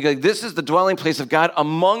say that, we go, this is the dwelling place of God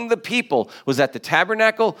among the people. Was that the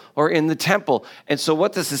tabernacle or in the temple? And so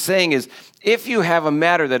what this is saying is, if you have a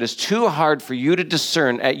matter that is too hard for you to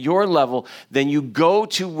discern at your level, then you go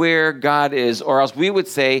to where God is, or else we would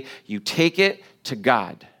say you take it to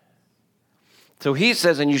God. So he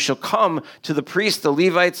says, and you shall come to the priests, the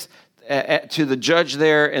Levites, to the judge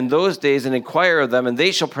there in those days and inquire of them, and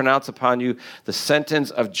they shall pronounce upon you the sentence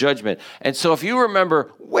of judgment. And so if you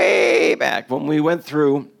remember way back when we went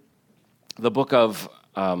through the book of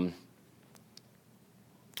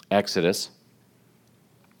Exodus,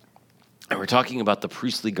 and we're talking about the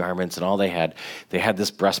priestly garments and all they had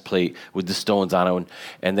this breastplate with the stones on it,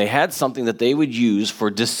 and they had something that they would use for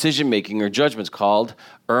decision-making or judgments called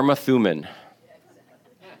Urim Thummim.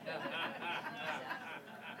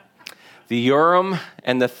 The Urim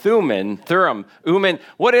and the Thummim, Urim,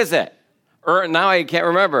 what is it? Now I can't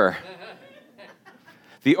remember.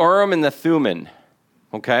 The Urim and the Thummim,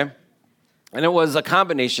 okay? And it was a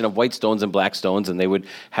combination of white stones and black stones, and they would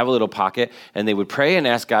have a little pocket, and they would pray and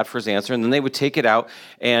ask God for his answer, and then they would take it out,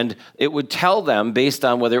 and it would tell them, based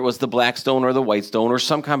on whether it was the black stone or the white stone or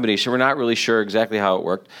some combination, we're not really sure exactly how it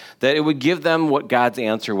worked, that it would give them what God's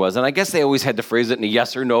answer was. And I guess they always had to phrase it in a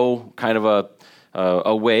yes or no kind of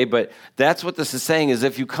a way, but that's what this is saying, is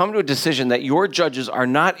if you come to a decision that your judges are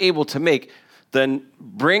not able to make, then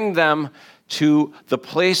bring them to the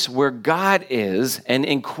place where God is and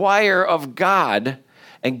inquire of God,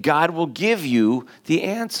 and God will give you the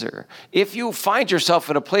answer. If you find yourself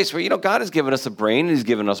in a place where, God has given us a brain, he's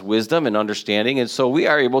given us wisdom and understanding, and so we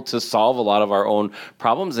are able to solve a lot of our own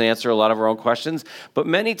problems and answer a lot of our own questions, but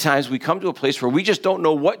many times we come to a place where we just don't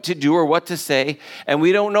know what to do or what to say, and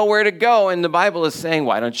we don't know where to go, and the Bible is saying,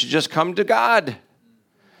 why don't you just come to God?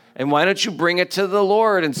 And why don't you bring it to the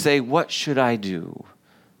Lord and say, what should I do?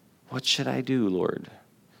 What should I do, Lord?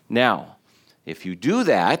 Now, if you do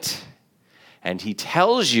that, and he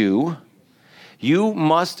tells you, you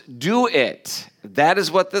must do it. That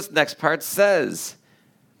is what this next part says.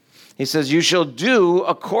 He says, you shall do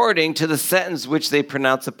according to the sentence which they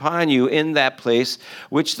pronounce upon you in that place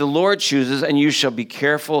which the Lord chooses, and you shall be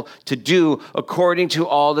careful to do according to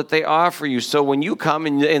all that they offer you. So when you come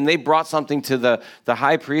and they brought something to the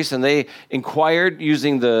high priest, and they inquired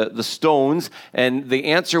using the stones, and the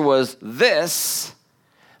answer was this,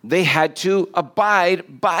 they had to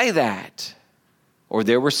abide by that, or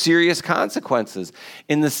there were serious consequences.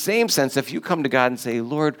 In the same sense, if you come to God and say,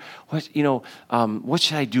 Lord, what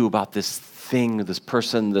should I do about this thing, this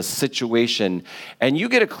person, this situation? And you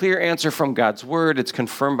get a clear answer from God's word, it's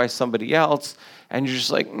confirmed by somebody else, and you're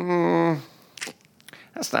just like,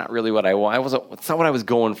 that's not really what I want. That's not what I was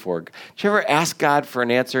going for. Did you ever ask God for an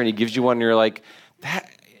answer and he gives you one and you're like,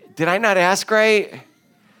 Did I not ask right?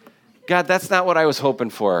 God, that's not what I was hoping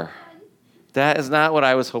for. That is not what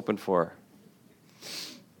I was hoping for.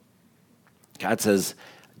 God says,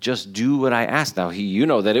 just do what I asked. Now, you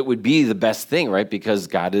know that it would be the best thing, right? Because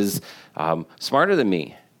God is smarter than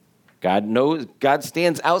me. God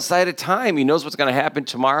stands outside of time. He knows what's going to happen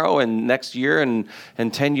tomorrow and next year and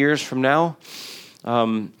 10 years from now.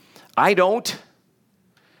 I don't.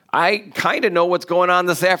 I kind of know what's going on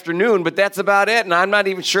this afternoon, but that's about it, and I'm not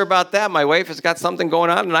even sure about that. My wife has got something going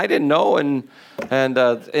on, and I didn't know, and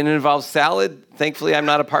it involves salad. Thankfully, I'm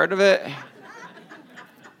not a part of it.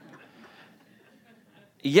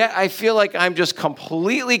 Yet I feel like I'm just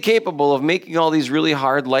completely capable of making all these really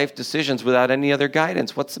hard life decisions without any other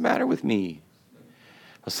guidance. What's the matter with me?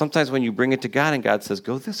 Well, sometimes when you bring it to God and God says,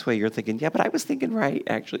 go this way, you're thinking, yeah, but I was thinking right,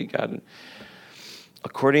 actually, God.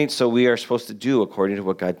 So we are supposed to do according to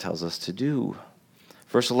what God tells us to do.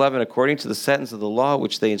 Verse 11, according to the sentence of the law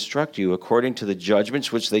which they instruct you, according to the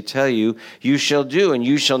judgments which they tell you, you shall do, and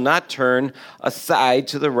you shall not turn aside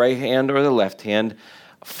to the right hand or the left hand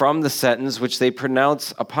from the sentence which they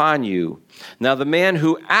pronounce upon you. Now the man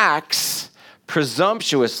who acts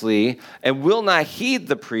presumptuously and will not heed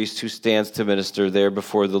the priest who stands to minister there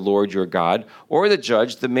before the Lord your God, or the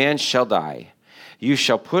judge, the man shall die. You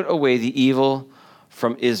shall put away the evil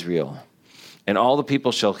from Israel, and all the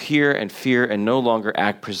people shall hear and fear and no longer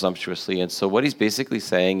act presumptuously. And so what he's basically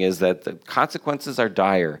saying is that the consequences are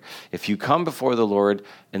dire. If you come before the Lord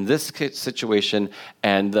in this situation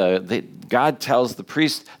and God tells the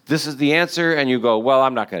priest, this is the answer, and you go, well,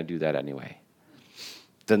 I'm not going to do that anyway,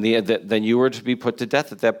 then you were to be put to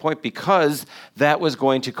death at that point, because that was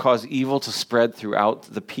going to cause evil to spread throughout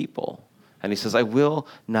the people. And he says, I will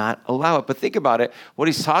not allow it. But think about it. What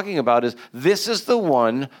he's talking about is this is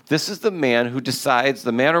the man who decides,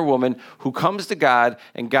 the man or woman who comes to God,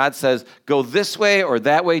 and God says, go this way or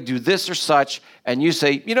that way, do this or such. And you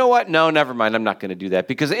say, you know what? No, never mind. I'm not going to do that.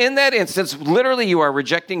 Because in that instance, literally you are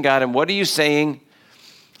rejecting God. And what are you saying?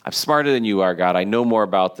 I'm smarter than you are, God. I know more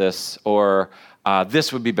about this. Or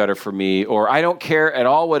this would be better for me. Or I don't care at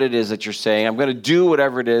all what it is that you're saying. I'm going to do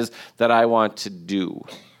whatever it is that I want to do.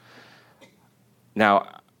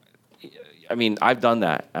 Now, I mean, I've done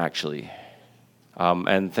that, actually.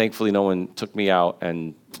 And thankfully, no one took me out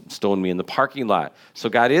and stoned me in the parking lot. So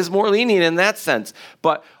God is more lenient in that sense.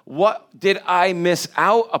 But what did I miss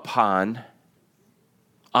out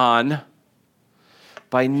on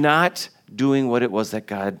by not doing what it was that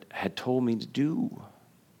God had told me to do?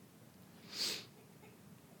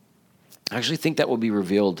 I actually think that will be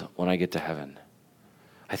revealed when I get to heaven.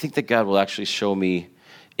 I think that God will actually show me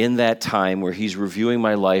in that time where he's reviewing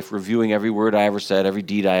my life, reviewing every word I ever said, every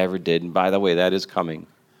deed I ever did, and by the way, that is coming,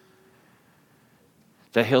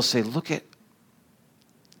 that he'll say, look at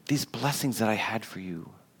these blessings that I had for you,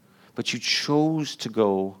 but you chose to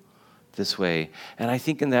go this way. And I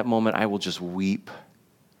think in that moment, I will just weep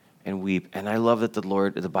and weep. And I love that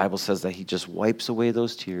the Bible says that he just wipes away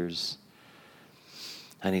those tears.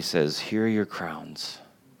 And he says, here are your crowns.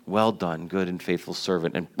 Well done, good and faithful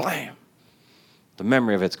servant. And blam! The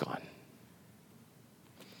memory of it's gone.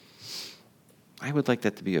 I would like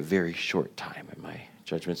that to be a very short time in my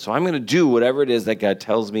judgment. So I'm going to do whatever it is that God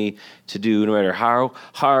tells me to do, no matter how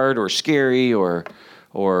hard or scary or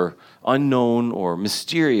unknown or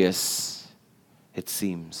mysterious it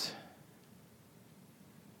seems.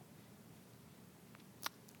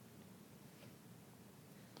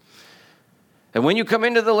 And when you come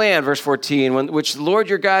into the land, verse 14, which the Lord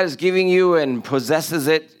your God is giving you and possess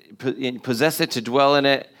it to dwell in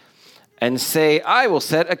it, and say, I will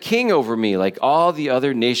set a king over me like all the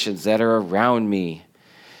other nations that are around me.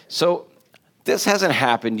 So this hasn't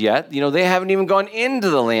happened yet. They haven't even gone into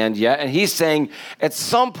the land yet. And he's saying, at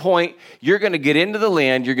some point, you're going to get into the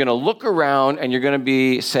land, you're going to look around, and you're going to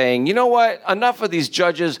be saying, you know what? Enough of these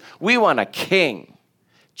judges. We want a king,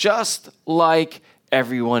 just like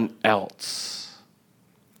everyone else.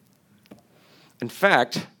 In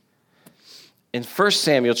fact, in 1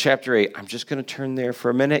 Samuel chapter 8, I'm just going to turn there for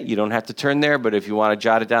a minute. You don't have to turn there, but if you want to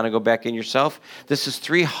jot it down and go back in yourself, this is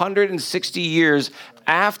 360 years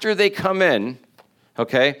after they come in,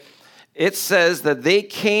 okay? It says that they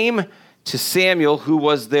came to Samuel, who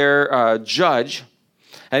was their judge,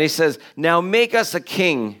 and he says, now make us a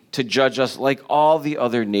king to judge us like all the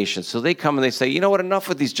other nations. So they come and they say, you know what, enough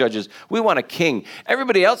with these judges. We want a king.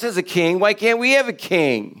 Everybody else has a king. Why can't we have a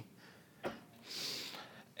king?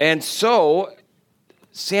 And so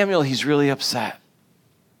Samuel, he's really upset.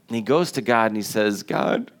 And he goes to God and he says,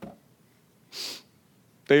 God,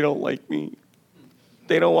 they don't like me.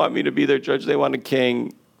 They don't want me to be their judge. They want a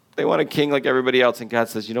king. They want a king like everybody else. And God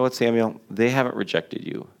says, you know what, Samuel? They haven't rejected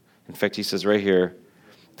you. In fact, he says right here,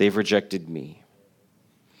 they've rejected me,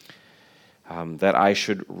 that I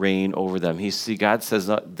should reign over them. God says,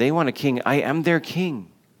 no, they want a king. I am their king.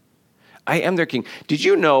 I am their king. Did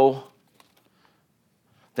you know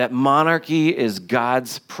that monarchy is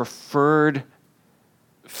God's preferred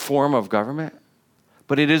form of government?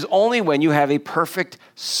 But it is only when you have a perfect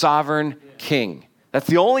sovereign king. That's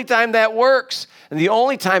the only time that works. And the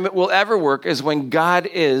only time it will ever work is when God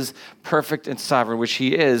is perfect and sovereign, which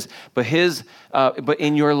he is, but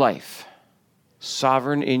in your life.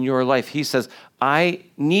 Sovereign in your life. He says, I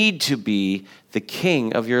need to be the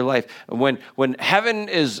king of your life. When heaven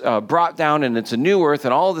is brought down and it's a new earth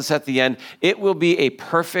and all of this at the end, it will be a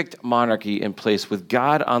perfect monarchy in place with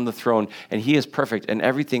God on the throne, and he is perfect, and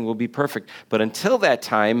everything will be perfect. But until that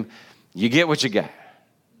time, you get what you get.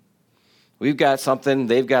 We've got something,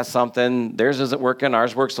 they've got something, theirs isn't working,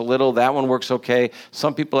 ours works a little, that one works okay.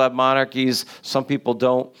 Some people have monarchies, some people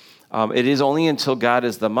don't. It is only until God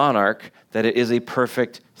is the monarch that it is a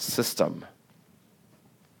perfect system.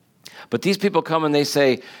 But these people come and they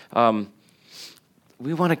say,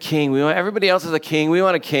 we want a king. Everybody else is a king. We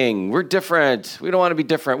want a king. We're different. We don't want to be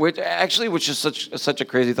different. Which is such a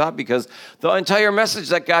crazy thought, because the entire message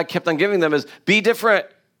that God kept on giving them is be different.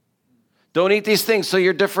 Don't eat these things, so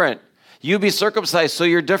you're different. You be circumcised, so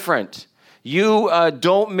you're different. You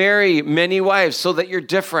don't marry many wives, so that you're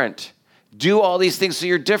different. Do all these things, so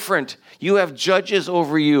you're different. You have judges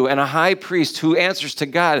over you and a high priest who answers to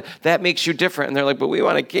God. That makes you different. And they're like, but we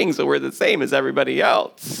want a king, so we're the same as everybody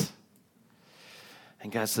else.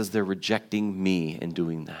 And God says they're rejecting me in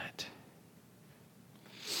doing that.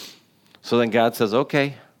 So then God says,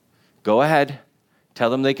 okay, go ahead. Tell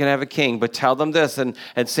them they can have a king, but tell them this. And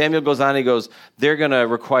Samuel goes on, he goes, they're going to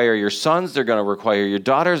require your sons, they're going to require your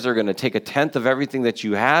daughters, they're going to take 1/10 of everything that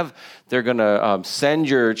you have, they're going to send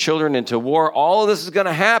your children into war. All of this is going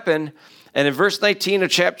to happen. And in verse 19 of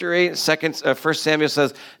chapter 8, 1 Samuel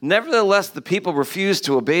says, nevertheless, the people refused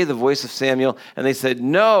to obey the voice of Samuel, and they said,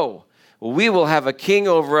 no, we will have a king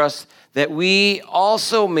over us, that we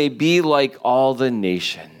also may be like all the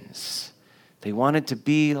nations. They wanted to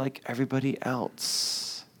be like everybody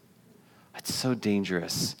else. It's so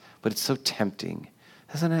dangerous, but it's so tempting,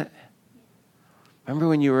 isn't it? Remember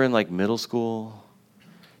when you were in like middle school?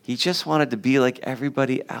 You just wanted to be like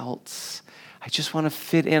everybody else. I just want to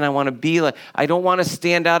fit in. I want to be like, I don't want to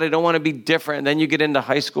stand out. I don't want to be different. And then you get into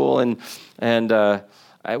high school and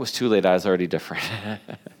it was too late. I was already different.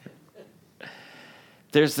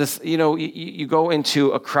 There's this, you go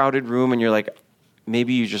into a crowded room and you're like,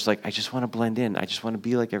 maybe you're just like, I just want to blend in. I just want to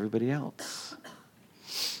be like everybody else.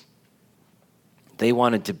 They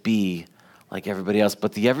wanted to be like everybody else,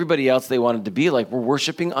 but the everybody else they wanted to be like were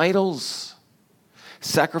worshiping idols,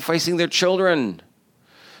 sacrificing their children,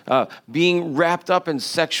 being wrapped up in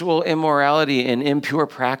sexual immorality and impure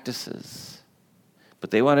practices.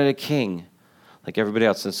 But they wanted a king like everybody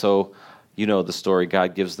else. And so, you know the story.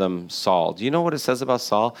 God gives them Saul. Do you know what it says about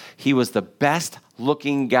Saul? He was the best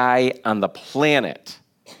looking guy on the planet.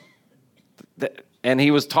 And he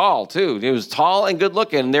was tall, too. He was tall and good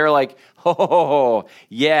looking. And they're like, oh,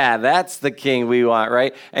 yeah, that's the king we want,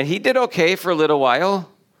 right? And he did okay for a little while.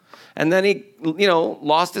 And then he,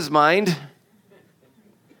 lost his mind.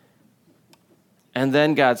 And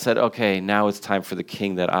then God said, okay, now it's time for the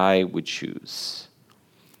king that I would choose.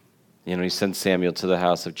 He sends Samuel to the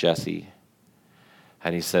house of Jesse.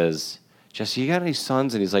 And he says, Jesse, you got any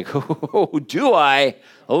sons? And he's like, oh, do I?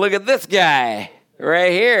 Oh, look at this guy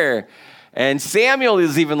right here. And Samuel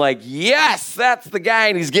is even like, yes, that's the guy.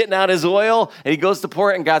 And he's getting out his oil. And he goes to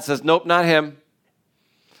pour it. And God says, nope, not him.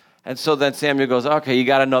 And so then Samuel goes, okay, you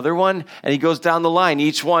got another one? And he goes down the line,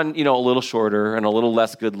 each one, a little shorter and a little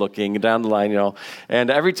less good looking down the line, And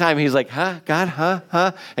every time he's like, huh, God,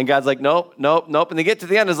 huh? And God's like, nope. And they get to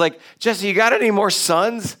the end, it's like, Jesse, you got any more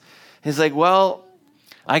sons? He's like, well,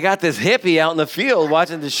 I got this hippie out in the field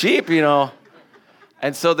watching the sheep,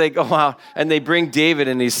 And so they go out and they bring David,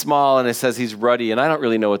 and he's small, and it says he's ruddy. And I don't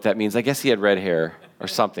really know what that means. I guess he had red hair or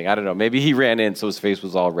something. I don't know. Maybe he ran in, so his face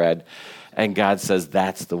was all red. And God says,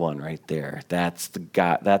 that's the one right there. That's the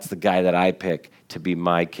guy that I pick to be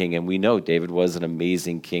my king. And we know David was an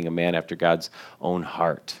amazing king, a man after God's own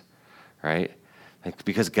heart, right?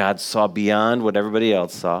 Because God saw beyond what everybody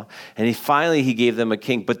else saw. And he gave them a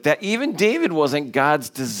king. But that even David wasn't God's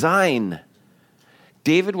design.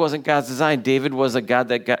 David wasn't God's design. David was a guy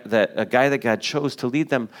that God chose to lead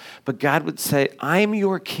them. But God would say, I'm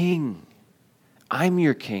your king. I'm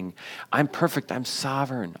your king. I'm perfect. I'm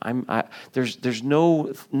sovereign. There's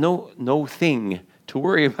no thing to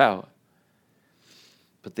worry about.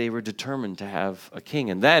 But they were determined to have a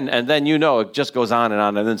king. And then it just goes on.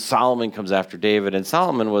 And then Solomon comes after David. And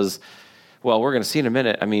Solomon was, well, we're going to see in a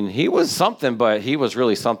minute. I mean, he was something, but he was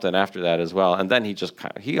really something after that as well. And then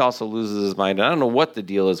he also loses his mind. I don't know what the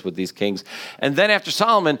deal is with these kings. And then after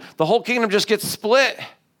Solomon, the whole kingdom just gets split.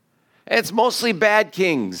 It's mostly bad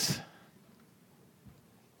kings.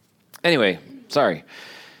 Anyway, sorry.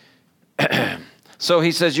 So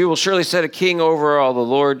he says, you will surely set a king over all the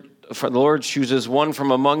Lord. For the Lord chooses one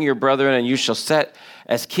from among your brethren, and you shall set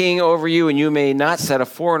as king over you, and you may not set a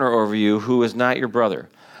foreigner over you who is not your brother.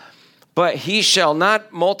 But he shall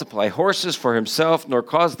not multiply horses for himself, nor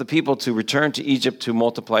cause the people to return to Egypt to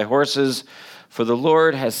multiply horses. For the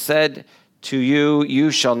Lord has said to you, you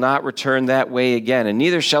shall not return that way again. And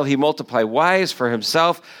neither shall he multiply wives for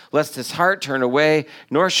himself, lest his heart turn away,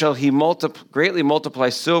 nor shall he greatly multiply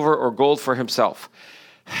silver or gold for himself.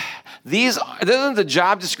 This isn't the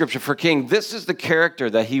job description for king. This is the character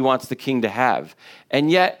that he wants the king to have. And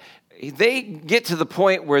yet, they get to the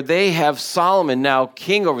point where they have Solomon now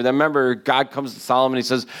king over them. Remember, God comes to Solomon. He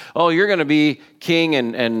says, oh, you're going to be king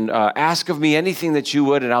and ask of me anything that you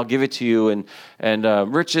would, and I'll give it to you,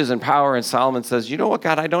 and riches and power. And Solomon says, you know what,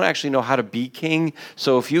 God, I don't actually know how to be king.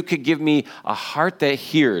 So if you could give me a heart that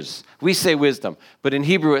hears. We say wisdom, but in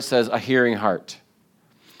Hebrew it says a hearing heart.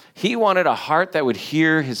 He wanted a heart that would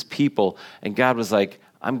hear his people, and God was like,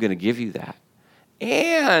 I'm going to give you that.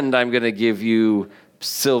 And I'm going to give you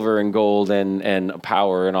silver and gold and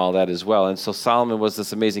power and all that as well. And so Solomon was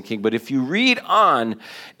this amazing king. But if you read on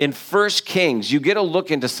in 1 Kings, you get a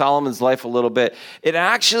look into Solomon's life a little bit. It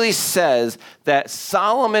actually says that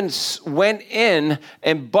Solomon went in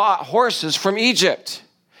and bought horses from Egypt.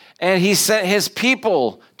 And he sent his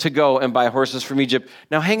people to go and buy horses from Egypt.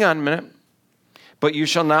 Now, hang on a minute. But you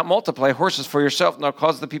shall not multiply horses for yourself, nor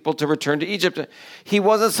cause the people to return to Egypt. He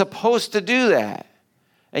wasn't supposed to do that,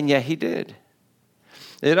 and yet he did.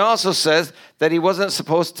 It also says that he wasn't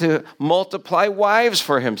supposed to multiply wives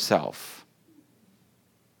for himself.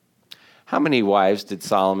 How many wives did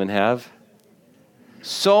Solomon have?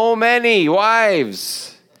 So many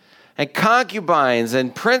wives and concubines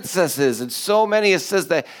and princesses and so many. It says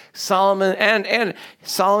that Solomon and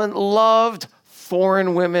Solomon loved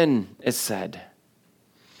foreign women, it said.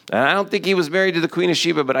 And I don't think he was married to the Queen of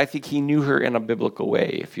Sheba, but I think he knew her in a biblical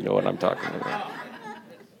way, if you know what I'm talking about.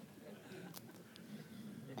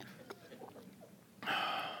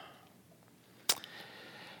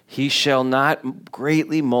 He shall not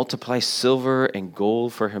greatly multiply silver and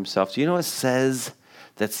gold for himself. Do you know it says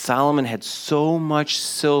that Solomon had so much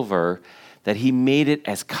silver that he made it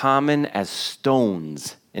as common as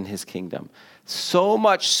stones in his kingdom? So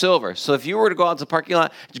much silver. So if you were to go out to the parking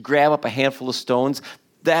lot and grab up a handful of stones,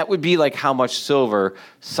 that would be like how much silver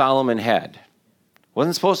Solomon had.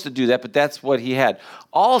 Wasn't supposed to do that, but that's what he had.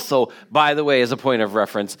 Also, by the way, as a point of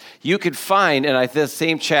reference, you could find in this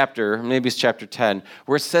same chapter, maybe it's chapter 10,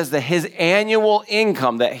 where it says that his annual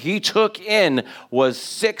income that he took in was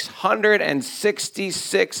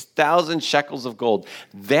 666,000 shekels of gold.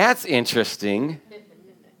 That's interesting.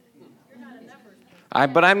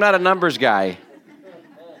 But I'm not a numbers guy.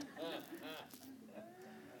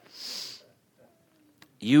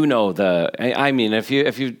 You know if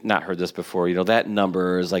you've not heard this before, you know, that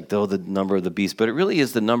number is like the number of the beast, but it really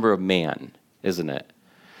is the number of man, isn't it?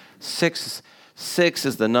 Six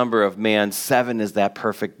is the number of man. 7 is that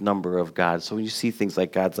perfect number of God. So when you see things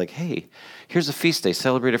like God's like, hey, here's a feast day,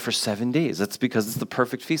 celebrate it for 7 days. That's because it's the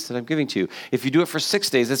perfect feast that I'm giving to you. If you do it for 6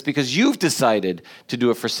 days, that's because you've decided to do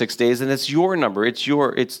it for 6 days, and it's your number.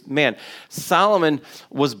 It's man. Solomon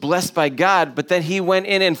was blessed by God, but then he went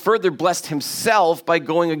in and further blessed himself by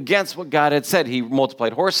going against what God had said. He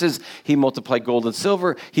multiplied horses, he multiplied gold and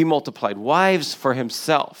silver, he multiplied wives for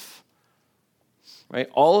himself. Right?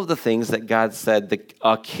 All of the things that God said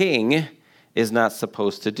a king is not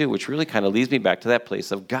supposed to do, which really kind of leads me back to that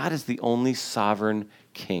place of God is the only sovereign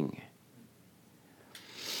king.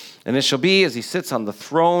 And it shall be as he sits on the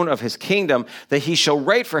throne of his kingdom that he shall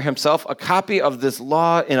write for himself a copy of this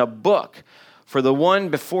law in a book for the one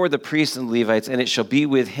before the priests and Levites, and it shall be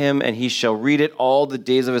with him, and he shall read it all the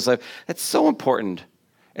days of his life. That's so important.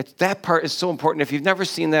 That part is so important. If you've never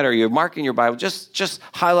seen that or you're marking your Bible, just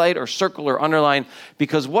highlight or circle or underline,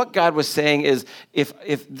 because what God was saying is if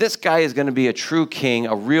this guy is going to be a true king,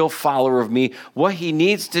 a real follower of me, what he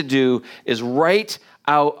needs to do is write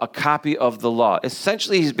out a copy of the law.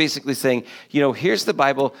 Essentially, he's basically saying, here's the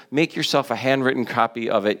Bible, make yourself a handwritten copy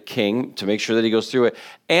of it, king, to make sure that he goes through it,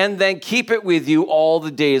 and then keep it with you all the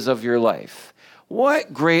days of your life.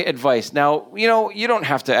 What great advice. Now, you don't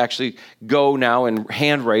have to actually go now and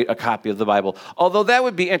handwrite a copy of the Bible, although that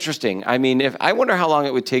would be interesting. I mean, I wonder how long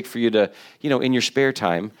it would take for you to, in your spare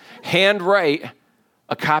time, handwrite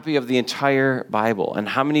a copy of the entire Bible, and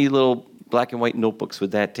how many little black and white notebooks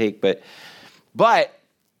would that take? But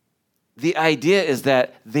the idea is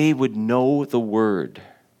that they would know the Word,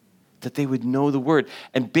 that they would know the Word.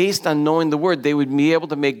 And based on knowing the Word, they would be able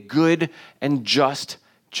to make good and just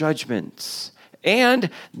judgments. And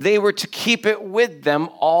they were to keep it with them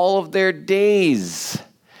all of their days.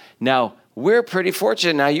 Now, we're pretty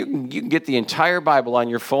fortunate now. You can get the entire Bible on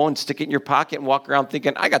your phone, stick it in your pocket, and walk around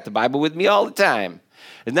thinking, I got the Bible with me all the time.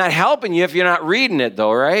 It's not helping you if you're not reading it,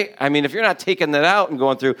 though, right? I mean, if you're not taking that out and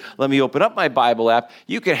going through, let me open up my Bible app,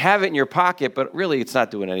 you can have it in your pocket, but really it's not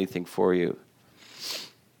doing anything for you.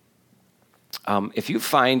 If you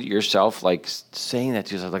find yourself like saying that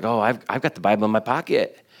to yourself, like, oh, I've got the Bible in my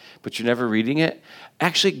pocket, but you're never reading it,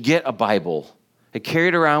 actually get a Bible and carry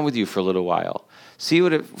it around with you for a little while. See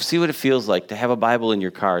what it feels like to have a Bible in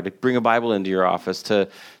your car, to bring a Bible into your office, to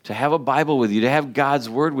have a Bible with you, to have God's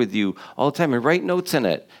Word with you all the time, and write notes in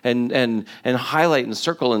it, and highlight and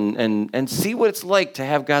circle, and see what it's like to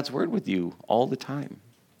have God's Word with you all the time.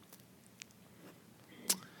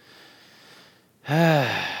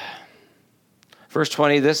 Verse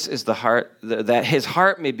 20, this is the heart, that his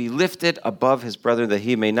heart may be lifted above his brother, that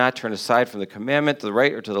he may not turn aside from the commandment to the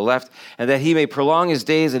right or to the left, and that he may prolong his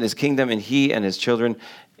days in his kingdom, and he and his children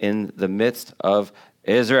in the midst of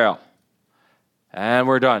Israel. And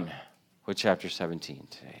we're done with chapter 17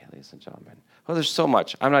 today, ladies and gentlemen. Well, there's so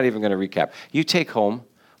much. I'm not even going to recap. You take home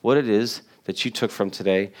what it is that you took from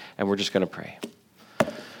today, and we're just going to pray.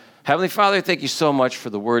 Heavenly Father, thank you so much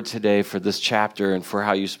for the word today, for this chapter, and for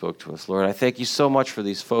how you spoke to us, Lord. I thank you so much for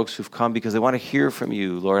these folks who've come because they want to hear from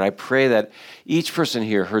you, Lord. I pray that each person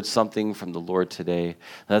here heard something from the Lord today,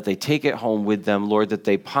 that they take it home with them, Lord, that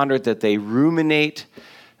they ponder it, that they ruminate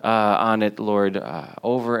on it, Lord,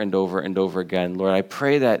 over and over and over again. Lord, I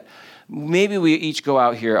pray that maybe we each go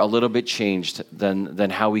out here a little bit changed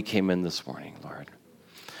than how we came in this morning, Lord.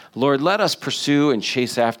 Lord, let us pursue and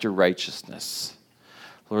chase after righteousness.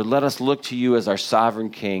 Lord, let us look to you as our sovereign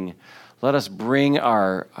King. Let us bring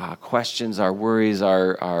our questions, our worries,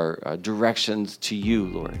 our directions to you,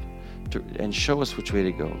 Lord, and show us which way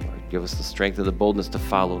to go, Lord. Give us the strength and the boldness to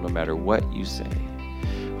follow no matter what you say.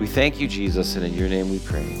 We thank you, Jesus, and in your name we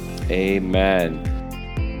pray. Amen.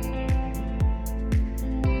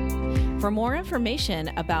 For more information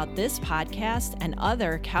about this podcast and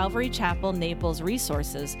other Calvary Chapel Naples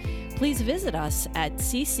resources, please visit us at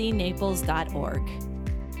ccnaples.org.